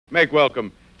Make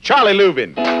welcome Charlie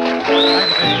Louvin.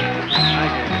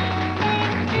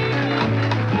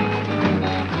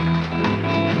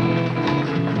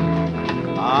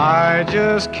 I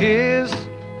just kissed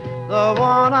the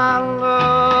one I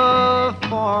love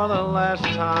for the last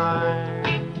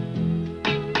time.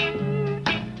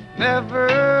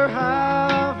 Never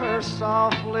have her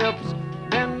soft lips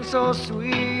been so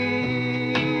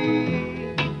sweet.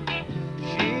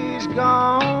 She's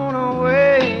gone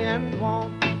away and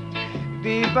won't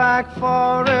be back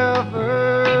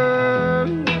forever.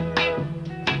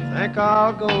 Think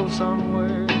I'll go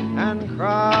somewhere and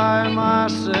cry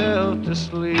myself to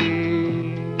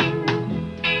sleep.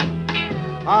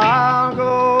 I'll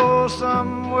go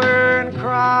somewhere and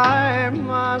cry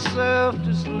myself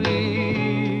to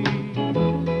sleep.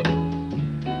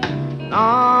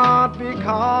 Not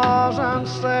because I'm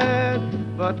sad,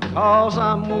 but 'cause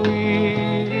I'm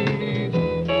weak.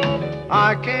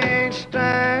 I can't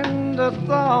stand the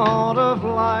thought of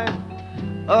life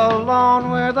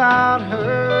alone without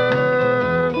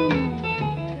her.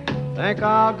 Think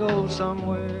I'll go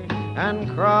somewhere and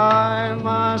cry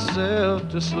myself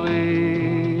to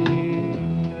sleep.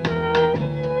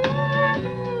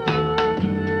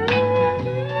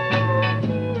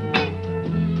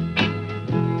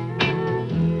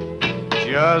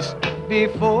 Just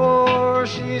before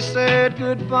she said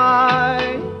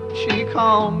goodbye, she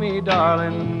called me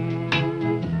darling,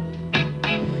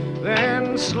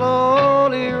 then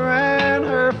slowly ran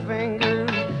her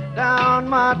fingers down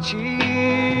my cheek.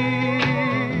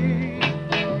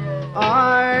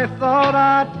 I thought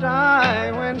I'd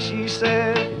die when she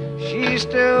said she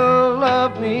still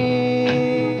loved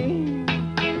me.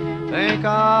 Think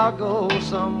I'll go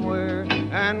somewhere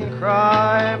and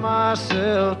cry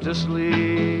myself to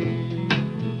sleep.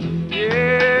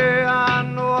 Yeah, I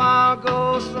know I'll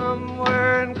go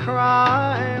somewhere and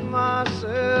cry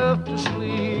myself to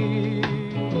sleep.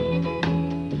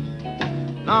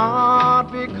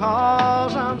 Not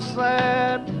because I'm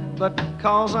sad, but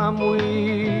 'cause I'm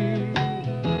weak.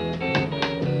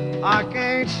 I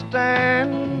can't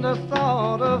stand the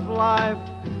thought of life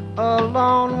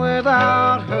alone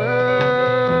without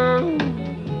her.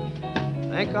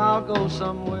 Think I'll go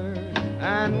somewhere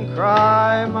and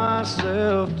cry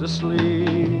myself to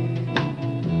sleep.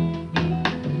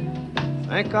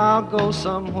 Think I'll go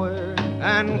somewhere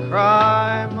and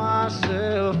cry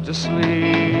myself to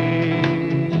sleep.